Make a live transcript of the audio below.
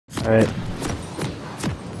Alright.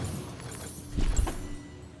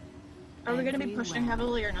 Are we gonna be pushing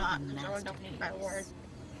heavily or not? Because don't need my ward.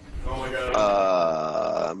 Oh my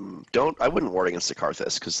god. I wouldn't ward against the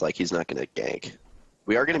Karthus, because, like, he's not gonna gank.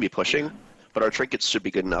 We are gonna be pushing, but our trinkets should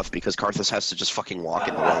be good enough, because Karthus has to just fucking walk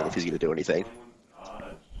in the lane if he's gonna do anything.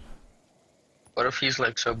 What if he's,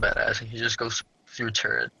 like, so badass and he just goes through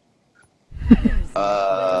turret?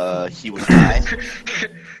 He would die.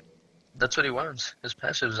 That's what he wants. His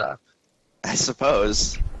passive's up. I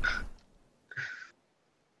suppose.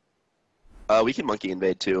 We can monkey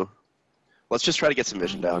invade, too. Let's just try to get some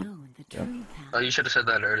vision down. Yeah. Oh, you should have said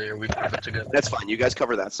that earlier. We could have it together. That's fine. You guys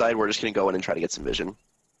cover that side. We're just gonna go in and try to get some vision.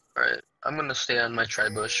 Alright, I'm gonna stay on my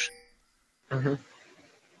tri-bush.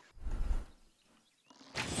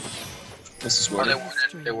 This is Oh, what they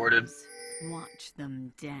warded. They warded. Watch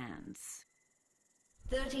them dance.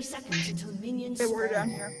 30 seconds until minions They were spawn.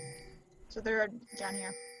 down here. So they're down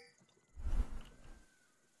here.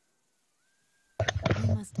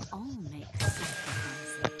 We must all make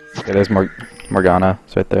sacrifices. Okay, there's Morgana.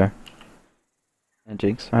 It's right there. And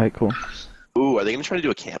Jinx. Alright, cool. Ooh, are they gonna try to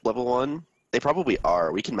do a camp level 1? They probably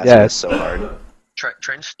are. We can mess Yeah. with this so hard. Try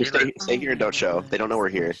and stay Just there. stay here and don't show. They don't know we're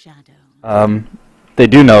here. Shadow. They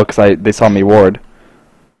do know, because they saw me ward.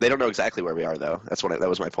 They don't know exactly where we are, though. That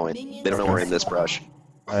was my point. They don't know we're in this brush.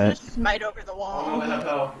 Alright. Just smite over the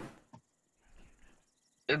wall.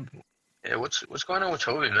 Yeah, what's going on with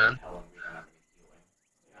Toby, man?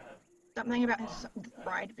 Something about his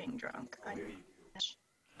bride being drunk. Like,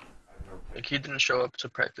 he didn't show up to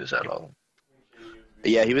practice at all.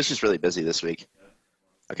 Yeah, he was just really busy this week.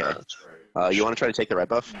 Okay. You want to try to take the red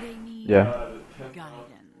buff? They need Yeah.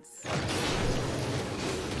 guidance.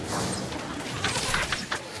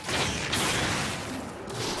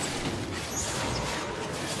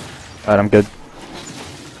 Alright, I'm good.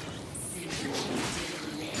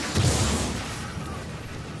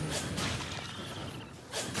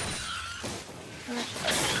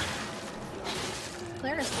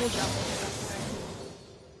 Claire is full jump.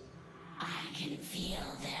 I can feel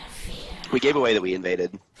their fear. We gave away that we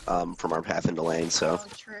invaded from our path into lane, so... Oh,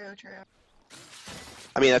 true.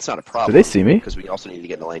 I mean, that's not a problem. Do they see me? Because we also need to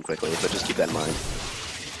get in the lane quickly, but just keep that in mind.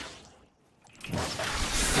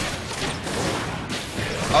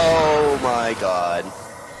 Oh my god.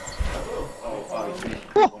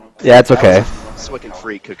 Yeah, it's okay. Swick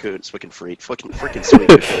freak, cocoon, swick freak. Frickin' sweet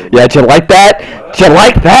cocoon. Yeah, did you like that? Did you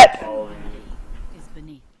like that? Is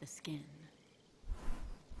beneath the skin.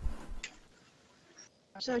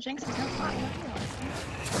 So Jinx is no fun.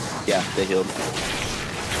 Yeah, they healed.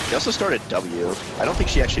 They also started W. I don't think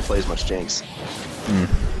she actually plays much Jinx.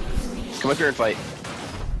 Come up here and fight.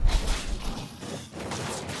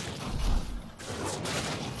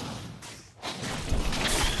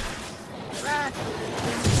 Rat.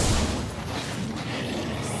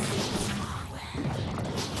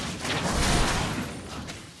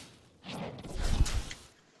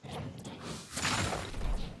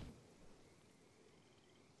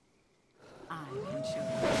 I can show you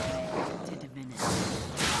the way to divinity.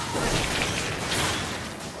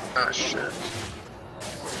 Oh, shit.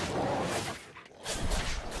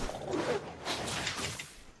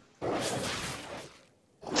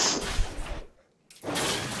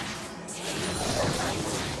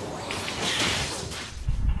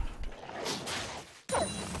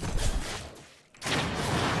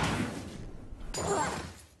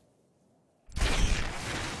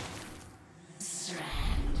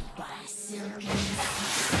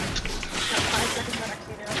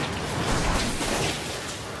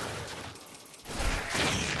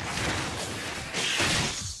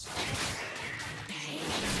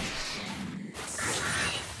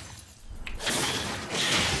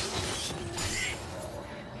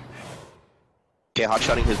 Okay,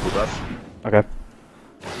 hotshotting his blue buff. Okay.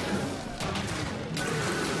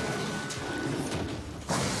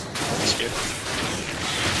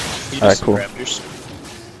 Alright, cool.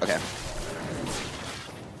 Okay.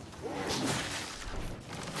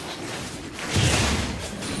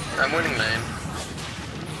 I'm winning lane.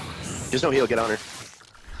 There's no heal, get on her.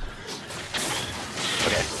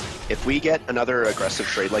 Okay. If we get another aggressive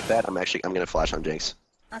trade like that, I'm gonna flash on Jinx.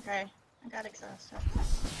 Okay, I got exhausted.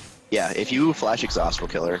 Yeah, if you flash exhaust, we'll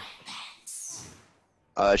kill her.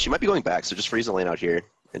 She might be going back, so just freeze the lane out here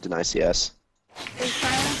and deny CS. There's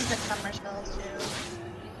silence is at summer spells too.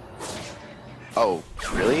 Oh,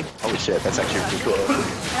 really? Holy shit, that's actually pretty cool. I don't know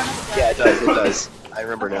if Yeah, it does. I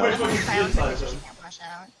remember now. silence because she can't flash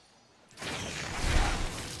out.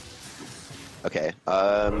 Okay,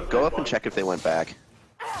 go up and check if they went back.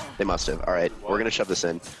 They must have. Alright, we're gonna shove this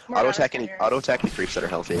in. Auto attack the creeps that are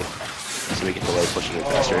healthy. so we can delay pushing it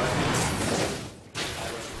faster.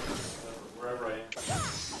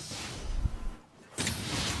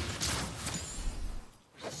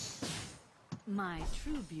 My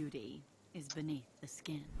true beauty is beneath the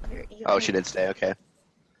skin. Oh, she did stay. Okay.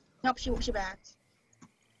 Nope, she backed.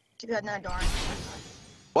 She got another door.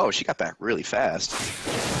 Whoa, she got back really fast.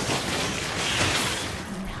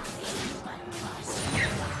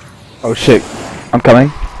 Oh shit. I'm coming.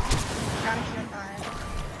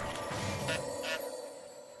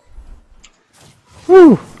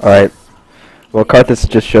 Woo! Alright. Well, Karthus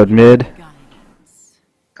just showed mid. Guidance.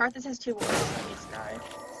 Karthus has 2 wards, so he's died.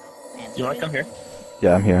 Man, You wanna come here?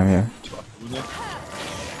 Yeah, I'm here, I'm here.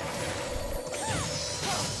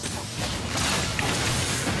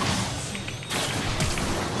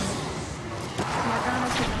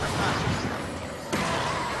 Morgana's taking my cautious.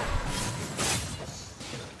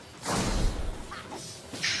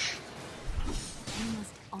 You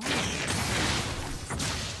must always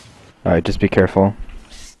Alright, just be careful.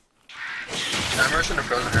 I'm rushing to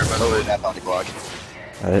frozen her, by the Oh, way. that bounty block.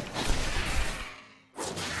 Alright.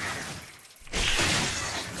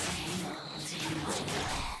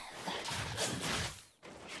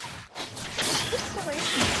 Just away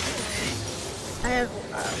from me. I have,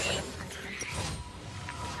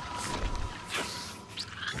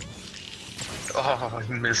 Oh,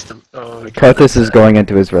 he missed him. Oh, he Karthus is going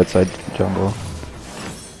into his red side jungle.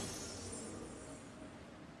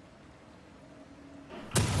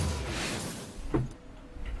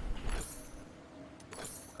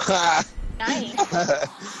 nice.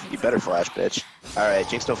 You better flash, bitch. Alright,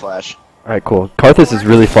 Jinx no flash. Alright, cool. Karthus is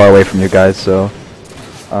really far away from you guys, so...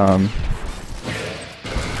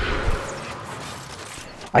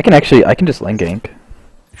 I can just lane gank.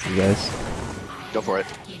 You guys. Go for it.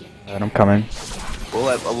 Alright, I'm coming.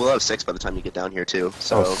 We'll have 6 by the time you get down here too.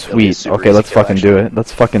 So Oh, it'll be a sweet. super Okay, easy let's kill, fucking actually. do it.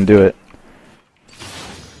 Let's fucking do it.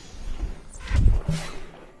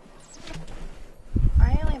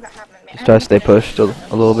 I only have half a minute. Just try to stay pushed a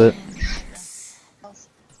little bit.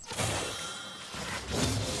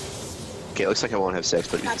 Okay, looks like I won't have 6,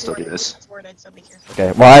 but we can still do this. It's worded, so be careful.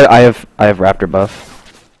 Okay, well I have Raptor buff.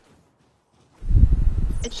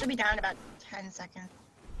 It should be down in about 10 seconds.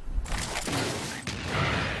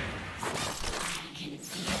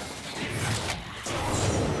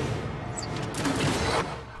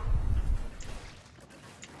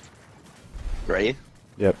 Ready?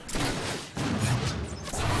 Yep.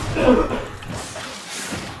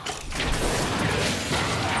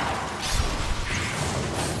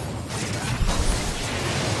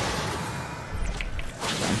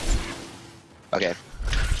 Okay.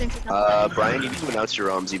 Jinx is not Brian, you need to announce your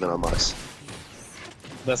roams even on Lux.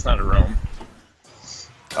 That's not a roam.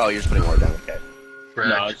 Oh, you're just putting more down. Okay. No,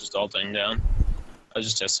 I was just ulting down. I was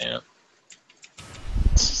just testing it.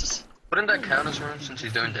 Wouldn't that count as room since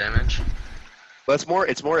he's doing damage? Well,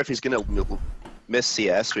 it's more if he's gonna miss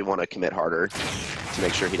CS, we want to commit harder to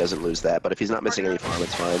make sure he doesn't lose that. But if he's not missing any farm,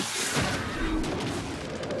 it's fine.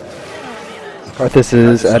 Karthus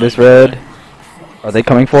is at his red. Are they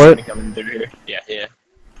coming for it? Coming through here. Yeah, yeah.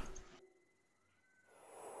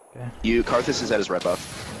 Karthus is at his red buff.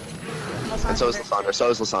 And so is Lysandra. So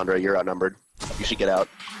is Lysandra. You're outnumbered. You should get out.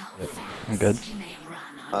 I'm good.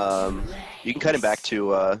 You can cut him back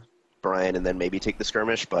to Brian and then maybe take the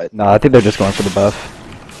skirmish, but No, I think they're just going for the buff.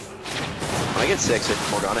 when I get 6,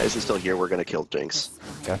 if Morgana isn't still here, we're gonna kill Jinx.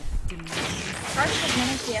 Okay. Karthus has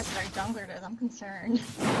many CS that our jungler does. I'm concerned.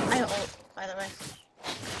 I have ult, by the way.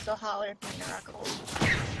 So holler if you need a rock ult.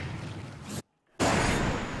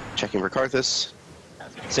 Checking for Karthus.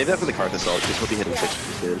 Save that for the Karthus ult, because he'll be hitting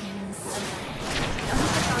 6 pretty soon.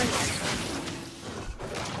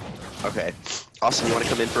 Okay. Austin, you want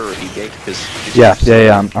to come in for a repeat gank? Because Yeah,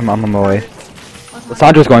 I'm on my way.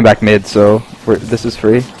 Lissandra's going back mid, so this is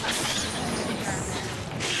free.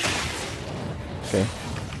 Okay,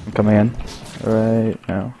 I'm coming in right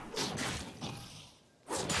now.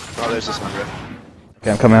 Oh, there's Lysandra.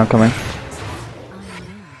 Okay, I'm coming. I know the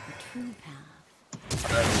true path.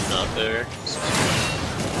 That's not there.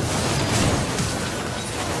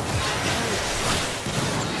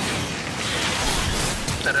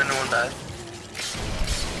 Did anyone die?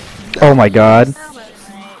 Oh my god.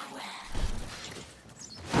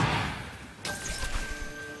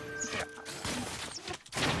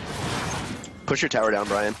 Push your tower down,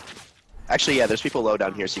 Brian. Actually, yeah, there's people low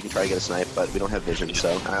down here, so you can try to get a snipe, but we don't have vision,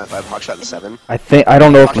 so I have hawkshot in 7. I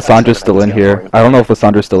don't know if Lissandra's still in here. I don't know if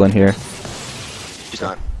Lissandra's still in here. She's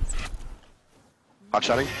not.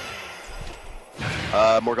 Hawkshotting?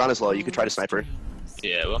 Morgana's low, you could try to snipe her.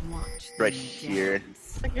 Yeah, well. Right here.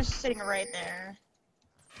 It's like you're sitting right there.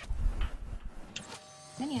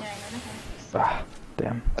 Minion area, nothing. Ah,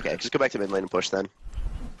 damn. Okay, just go back to mid lane and push then.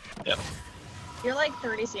 Yep. You're like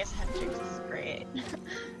 30 CS ahead of Jinx, this is great. There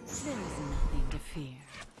is nothing to fear.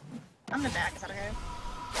 I'm the back, is that okay?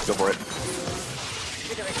 Go for it.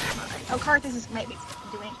 You're doing fine. Oh, Karthus is maybe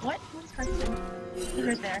doing. What? What is Karthus doing?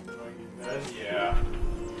 Who's there? Yeah.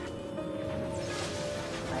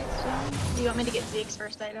 Do you want me to get Zeke's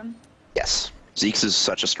first item? Yes. Zeke's is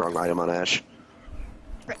such a strong item on Ashe.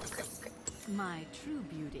 Great. My true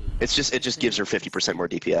beauty. It just gives her 50% more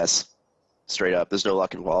DPS. Straight up. There's no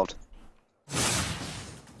luck involved.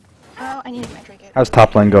 Oh, I need my trinket. How's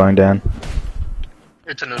top lane going, Dan?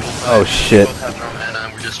 It's a noodle. Oh, shit. We both have no mana,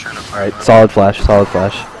 and we're just trying to farm Alright, up. solid flash, solid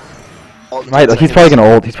flash. He's probably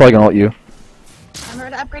gonna ult. He's probably gonna ult you. I'm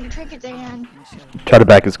ready to upgrade your trinket, Dan. Try to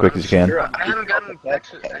back as quick as you can. I haven't gotten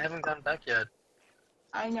back yet.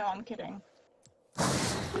 I know, I'm kidding.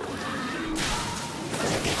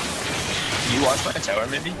 Can you watch my tower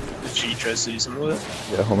maybe? If she tries to do something with it?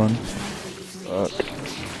 Yeah, hold on. Oh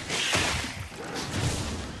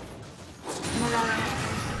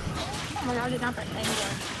my god, I did not break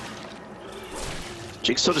anything.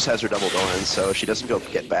 Jinx still just has her double going, so she doesn't go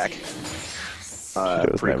get back.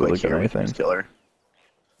 doesn't Pretty really quick get here. anything. Just kill her.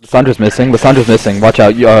 Lissandra's missing. Lissandra's missing. Watch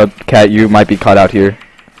out, Cat. You might be caught out here.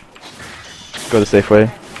 Go the safe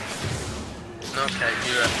way. No, okay,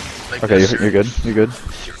 you're like Okay, this. you're good. You're good.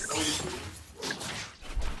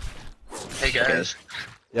 Hey guys.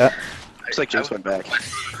 Yeah. Looks like Jinx went back.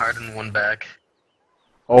 Hard and one back.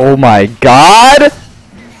 Oh my God!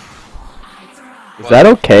 Is that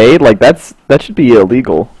okay? Like that should be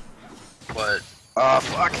illegal. What? Oh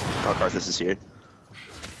fuck! Oh, Karthus is here.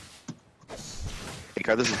 Hey,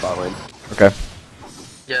 Karthus is bot lane. Okay.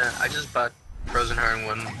 Yeah, I just bought Frozen Heart in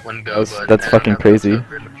one go, but That's I don't fucking have crazy. enough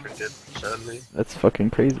to upgrade the trinket, sadly. That's fucking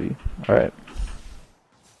crazy. All right.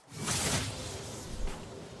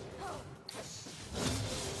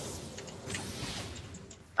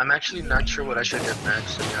 I'm actually not sure what I should get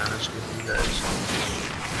next, to be honest with you guys.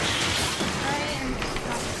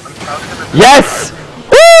 I'm probably gonna. Yes!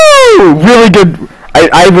 Woo! Really good.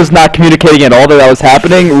 I was not communicating at all that was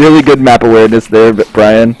happening. Really good map awareness there,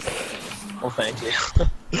 Brian. Well, thank you.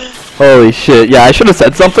 Holy shit. Yeah, I should have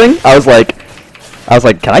said something. I was like,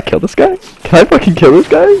 can I kill this guy? Can I fucking kill this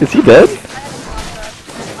guy? Is he dead?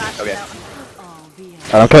 Okay.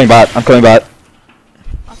 Alright, I'm coming bot. I'm coming bot.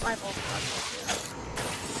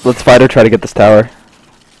 Let's fight her, try to get this tower.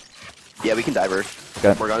 Yeah, we can dive her.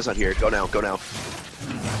 Okay. Morgana's not here. Go now. Go now.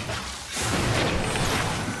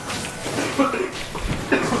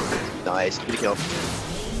 Nice. Get a kill.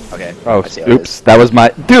 Okay. Oh, I see how it oops. is. That was my...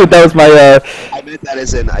 Dude, that was my, I meant that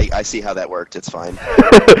as in, I see how that worked. It's fine.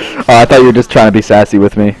 Oh, I thought you were just trying to be sassy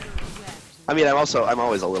with me. I mean, I'm always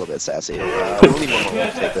a little bit sassy. We'll need one more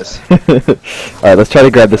to take this. Alright, let's try to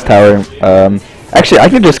grab this tower. Actually, I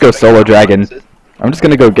can just go solo dragon. I'm just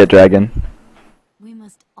gonna go get dragon. We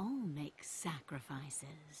must all make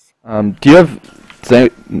sacrifices. Do you have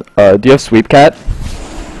sweep cat?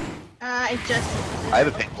 I just. I have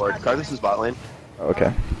a pink ward. Karthus is bot lane.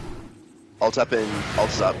 Okay. Ult's up. If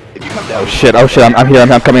you come down. Oh shit, I'm here,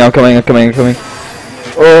 I'm coming. Oh!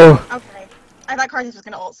 Okay. I thought Karthus was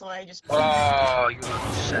gonna ult, so I just. Oh, you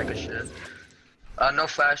sack of shit. No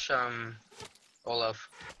flash, Olaf.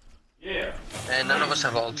 Yeah. And none of us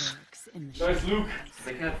have ults. Nice, Luke.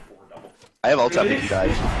 I have ult up if you die.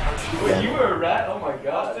 Wait, you were a rat? Oh my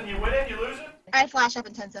god. Then you win it, you lose it? I flash up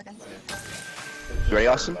in 10 seconds. You ready,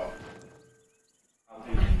 Austin?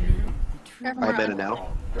 Careful, I have Morgana. mana now.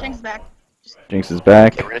 Jinx is back. Jinx is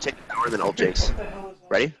back. Okay, we're gonna take the tower and then ult Jinx.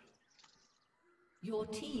 Ready? Your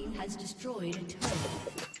team has destroyed a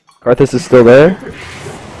turret. Karthus is still there?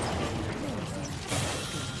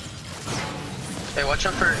 Hey, watch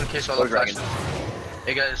out for in case Olaf dragon. flashes.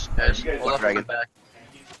 Hey guys, Olaf dragon. coming back.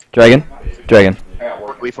 Dragon? Dragon.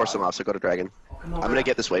 We force them off, so go to dragon. I'm gonna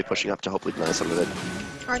get this wave pushing up to hopefully deny some of it.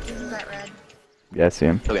 Karthus is at red. Yeah, I see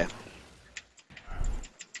him. Okay.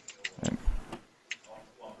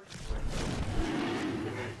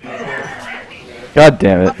 God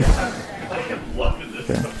damn it. I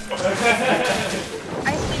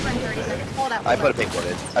sleep in 30 seconds. Hold out. I put a pink ward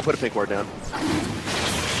in. I put a pink ward down.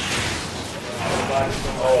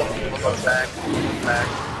 Back.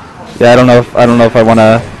 Yeah, I don't know if I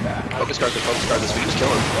wanna... Focus Karthus. We just kill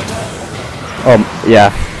him. Oh,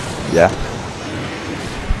 yeah. Yeah.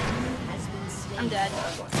 I'm dead.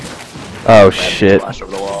 Oh shit. Flash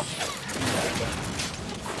over the wall.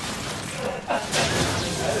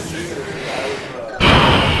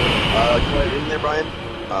 Can you get in there, Brian?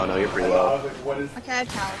 Oh no, you're pretty low. Okay, I have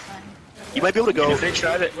talisman. You might be able to go. If they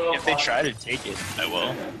try to take it, I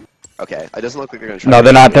will. Okay, it doesn't look like they're gonna try. No,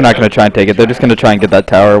 they're not. They're not gonna try and take it. They're just gonna try and get that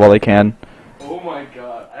tower while they can. Oh my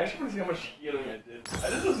god. I actually want to see how much healing I did. I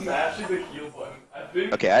just was mashing the heal button. I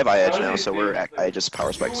think. Okay, I have eye edge now, so I just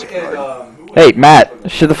power spike super hard. Hey, Matt,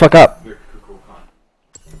 shut the fuck up.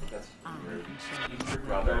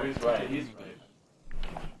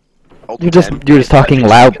 You're just talking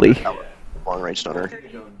loudly. Long range stunner.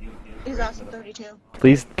 He's also 32.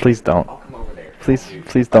 Please don't. Please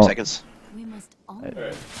 5 don't. seconds. We must always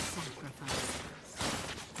sacrifice.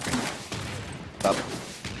 Up.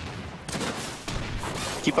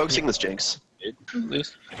 Keep focusing this Jinx.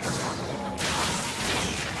 Please.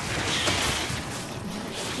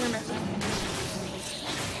 You're missing.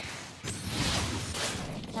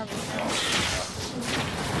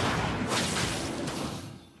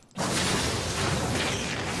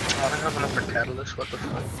 I don't have enough for catalyst. What the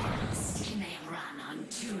fuck?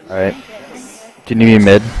 Alright. Do you need me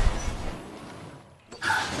mid?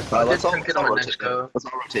 Let's all Trinket on my rotate next mid. go. Let's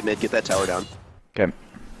all rotate mid. Get that tower down. Okay.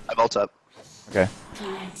 I vault up. Okay.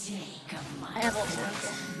 I have ult.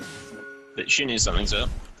 But she needs something, so.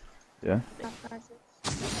 Yeah. I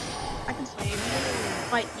can sway you.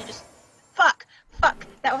 Wait, you just. Fuck! Fuck!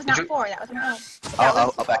 That was not you- 4, that was an ult.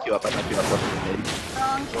 I'll back you up. I'll back you up. Mid.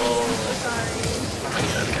 Wrong team, so sorry.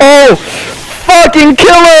 Oh! Fucking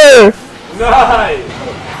killer! Nice!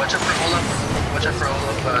 Watch out for Olaf. Watch out for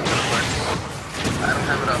Olaf to the left. I don't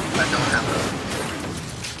have it up. I don't have it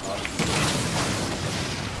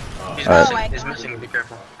up. He's Alright. missing. He's missing. Be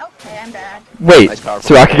careful. Okay, I'm bad. Wait, Nice power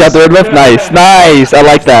Soraka got the red buff? Nice, nice! I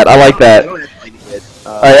like that, I like that.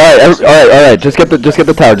 Alright, just get the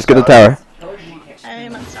tower, just get the tower. I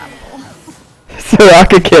am unstoppable.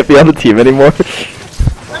 Soraka can't be on the team anymore.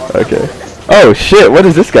 Okay. Oh shit, what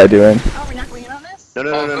is this guy doing? Oh, we're not going in on this? No.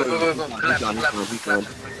 Go. He's gone.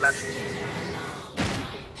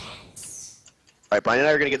 Alright, Brian and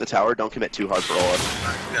I are gonna get the tower. Don't commit too hard for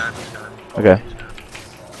Olaf. Okay.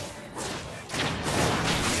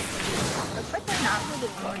 Looks like they're not really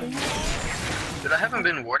warding it. Dude, I haven't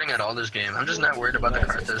been warding at all this game. I'm just not worried about the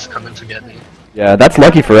Karthus coming to get me. Yeah, that's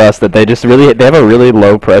lucky for us that they have a really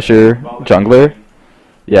low pressure jungler.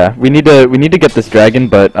 Yeah, we need to get this dragon,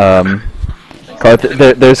 but there's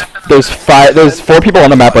 4 people on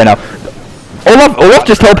the map right now. Olaf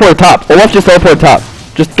just teleported top.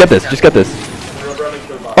 Just get this.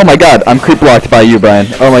 Oh my god, I'm creep blocked by you, Brian.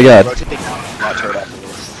 Oh my god. Come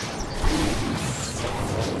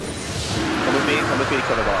with me,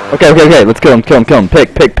 kill the bot. Okay, let's kill him. Pick.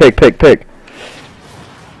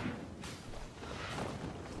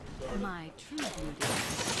 My true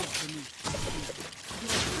beauty is beneath.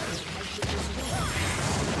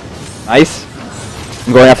 Nice.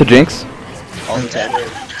 I'm going after Jinx. All in 10. All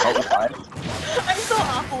in 5. I'm so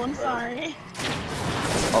awful, I'm sorry.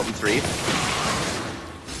 All in 3.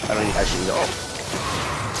 I don't actually know.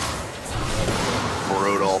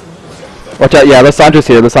 Brutal. Watch out, yeah, Lissandra's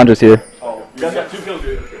here. Oh, you guys got 2 kills,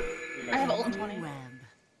 dude. I have ult in 20. Web,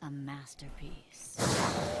 a masterpiece.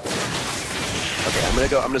 Okay,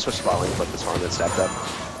 I'm gonna switch spot lane and put this farm that's stacked up.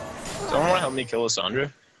 Someone want to help me kill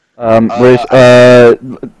Lissandra?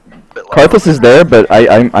 Karthus is there, but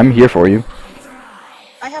I'm here for you.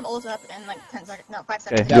 I have ult up in like 10 seconds. No, 5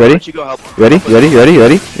 Okay, seconds. you ready? Why don't you go help? You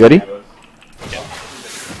ready?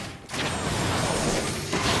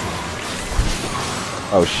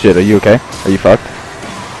 Oh shit, are you okay? Are you fucked?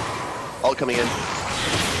 All coming in.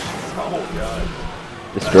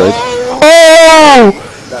 Destroyed. Oh!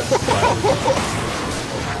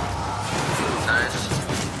 Nice.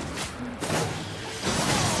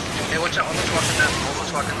 Hey, watch out.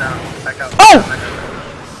 Almost walking down. Back out. Oh! Back out.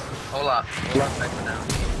 Olaf, back down.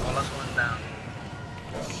 Olaf's going down.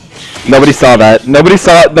 Nobody saw that. Nobody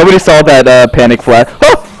saw that panic flash.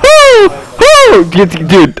 Oh!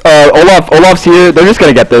 Dude, Olaf's here. They're just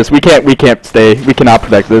gonna get this. We can't stay. We cannot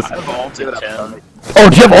protect this. I have ult at 10. Oh,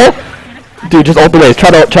 do you have ult? Dude, just ult the wave.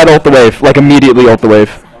 Try to ult the wave. Like immediately ult the wave.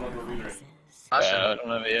 Yeah, I don't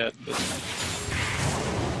have it yet. But...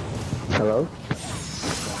 Hello?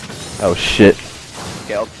 Oh shit.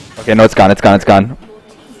 Okay, Okay, no, it's gone.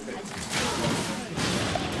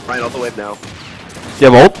 Ryan, ult the wave now. Do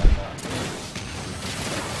you have ult?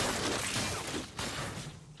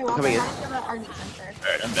 Coming in. Alright,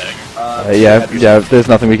 I'm back. Yeah, there's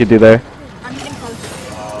nothing we can do there. I'm getting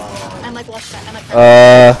close. I'm like less than. I'm like.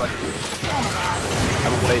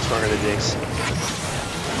 I'm way stronger than Jinx.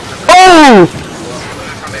 Oh!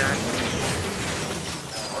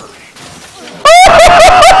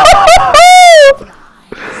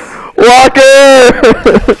 Walker!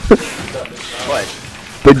 What?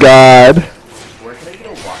 The god.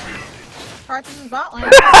 Karthus is bot lane.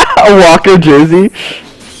 A Walker jersey.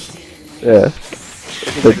 Yeah.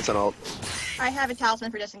 15 seconds on ult. I have a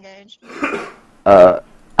talisman for disengage.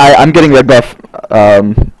 I'm getting red buff.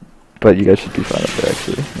 But you guys should be fine up there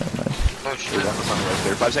actually. Never mind. Oh shit.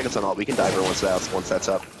 5 seconds on ult. We can dive her once that's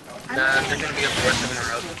up. They're gonna be up 4 7 in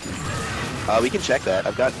a row. We can check that.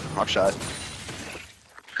 I've got hawk shot.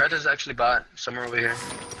 Karthus actually bought somewhere over here.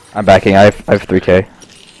 I'm backing. I have 3k.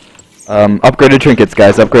 Upgraded trinkets,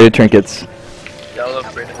 guys. Upgraded trinkets. Yeah, I'll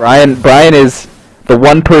upgrade it. Brian is the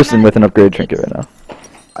one person with an upgraded trinket right now.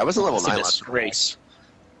 I wasn't level 9 last. Disgrace.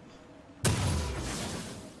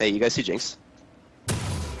 Hey, you guys see Jinx?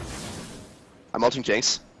 I'm ulting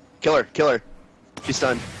Jinx. Kill her, kill her. She's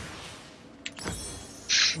stunned.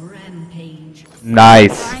 Rampage.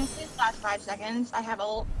 Nice. Brian, please last 5 seconds. I have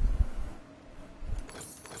ult.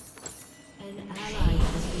 An ally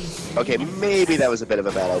has been Okay, maybe that was a bit of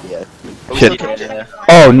a bad idea. But we Shit. still can- Yeah.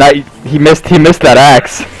 Oh, he missed that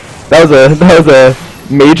axe. That was a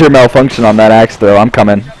major malfunction on that axe throw. I'm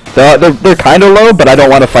coming. They're kind of low, but I don't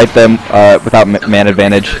want to fight them without man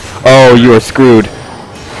advantage. Oh, you are screwed.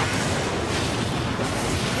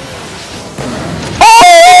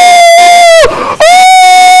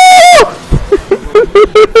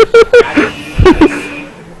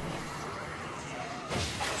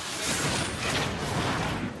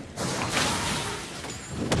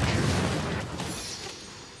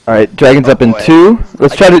 All right, dragon's up in boy. 2.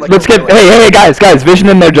 Let's get. Hey, guys, vision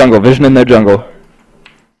in their jungle. Vision in their jungle.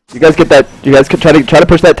 You guys get that? You guys could try to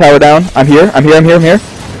push that tower down. I'm here.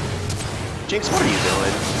 Jinx, what are you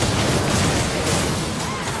doing?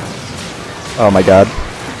 Oh my god.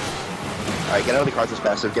 Alright, get out of the Karthus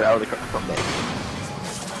passive, get out of the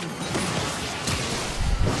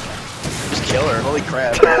Just kill her, holy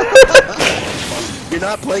crap. You're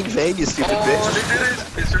not playing Vayne, you stupid Oh, bitch. they did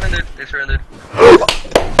it! They surrendered. They surrendered.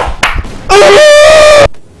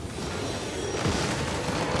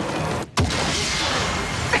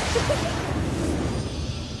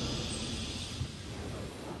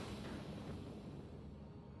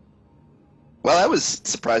 Well, that was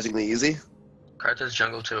surprisingly easy. Karthus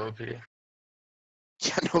jungle 2 OP.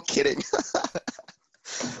 Yeah, no kidding.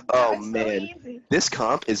 Oh That was so man, easy. this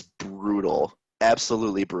comp is brutal.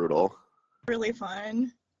 Absolutely brutal. Really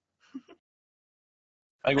fun.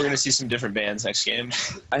 I think we're gonna see some different bands next game.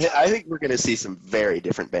 I think we're gonna see some very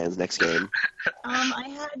different bands next game.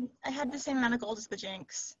 I had the same amount of gold as the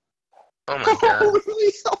Jinx. Oh my god.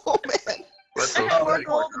 Really? Oh man. What I the had more fuck?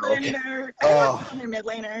 gold than their mid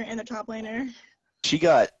laner and the top laner.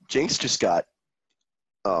 Jinx just got,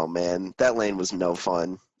 oh man, that lane was no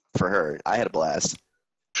fun for her. I had a blast.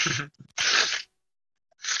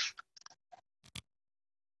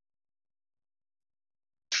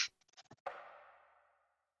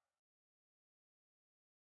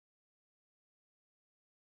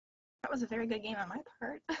 That was a very good game on my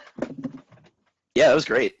part. Yeah, that was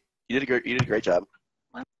great. You did a great job.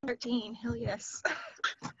 113, hell yes.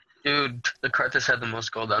 Dude, the Karthus had the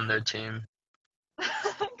most gold on their team.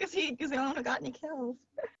 Because they don't have got any kills.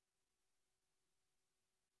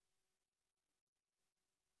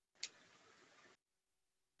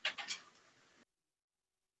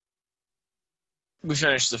 We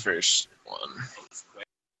finished the first one.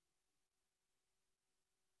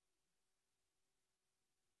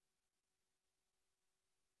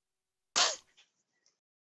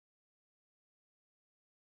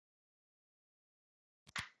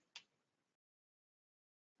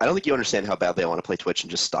 I don't think you understand how badly I want to play Twitch and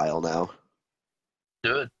just style now.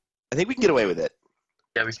 Do it. I think we can get away with it.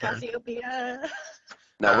 Yeah, we can. Cassiopeia.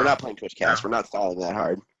 No, we're not playing Twitch cast. We're not styling that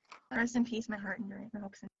hard. Rest in peace, my heart and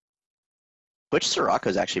hopes. Twitch Soraka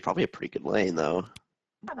is actually probably a pretty good lane though.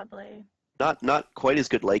 Probably. Not quite as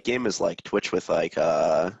good late game as like Twitch with like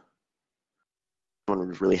one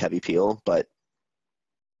with really heavy peel, but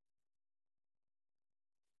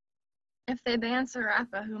If they ban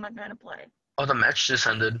Soraka, who am I going to play? Oh, the match just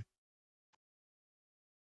ended.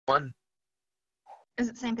 One. Is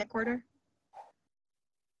it the same pick order?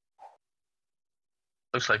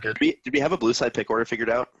 Looks like it. did we have a blue side pick order figured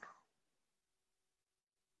out?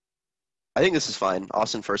 I think this is fine.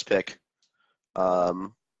 Austin first pick.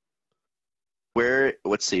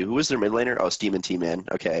 Let's see, who was their mid laner? Oh, Steam and T-Man.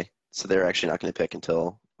 Okay, so they're actually not going to pick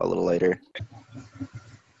until a little later.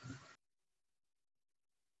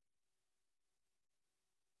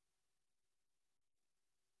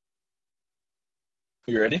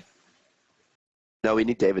 You ready? No, we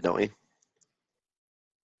need David, don't we?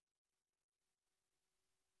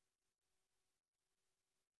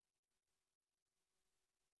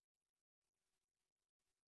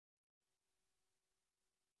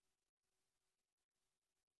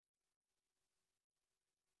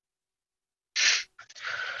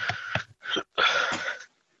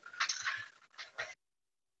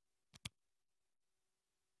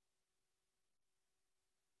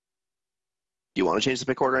 you want to change the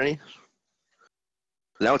pick order any?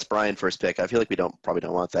 Now it's Brian first pick. I feel like we probably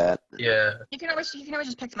don't want that. Yeah. You can always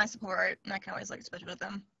just pick my support, and I can always like switch with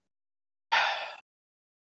them.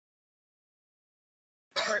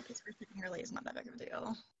 Or picking early is not that big of a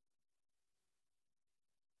deal.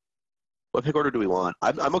 What pick order do we want?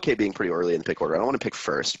 I'm okay being pretty early in the pick order. I don't want to pick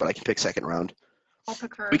first, but I can pick second round. I'll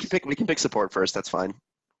pick first. We can pick support first. That's fine.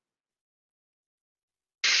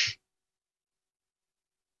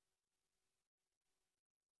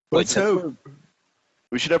 Let's hope.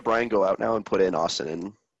 We should have Brian go out now and put in Austin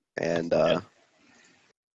in, and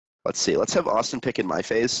let's see. Let's have Austin pick in my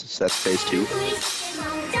phase. So that's phase 2.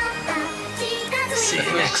 See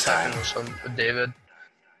you next time. With David.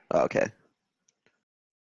 Okay.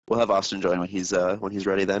 We'll have Austin join when he's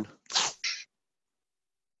ready then.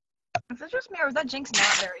 Is that just me, or was that Jinx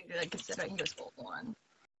not very good considering he was full one?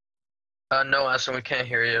 No, Austin, we can't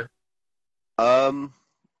hear you.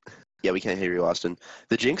 Yeah, we can't hear you, Austin.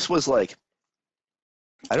 The Jinx was like,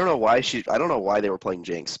 I don't know why they were playing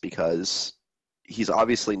Jinx, because he's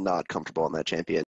obviously not comfortable on that champion.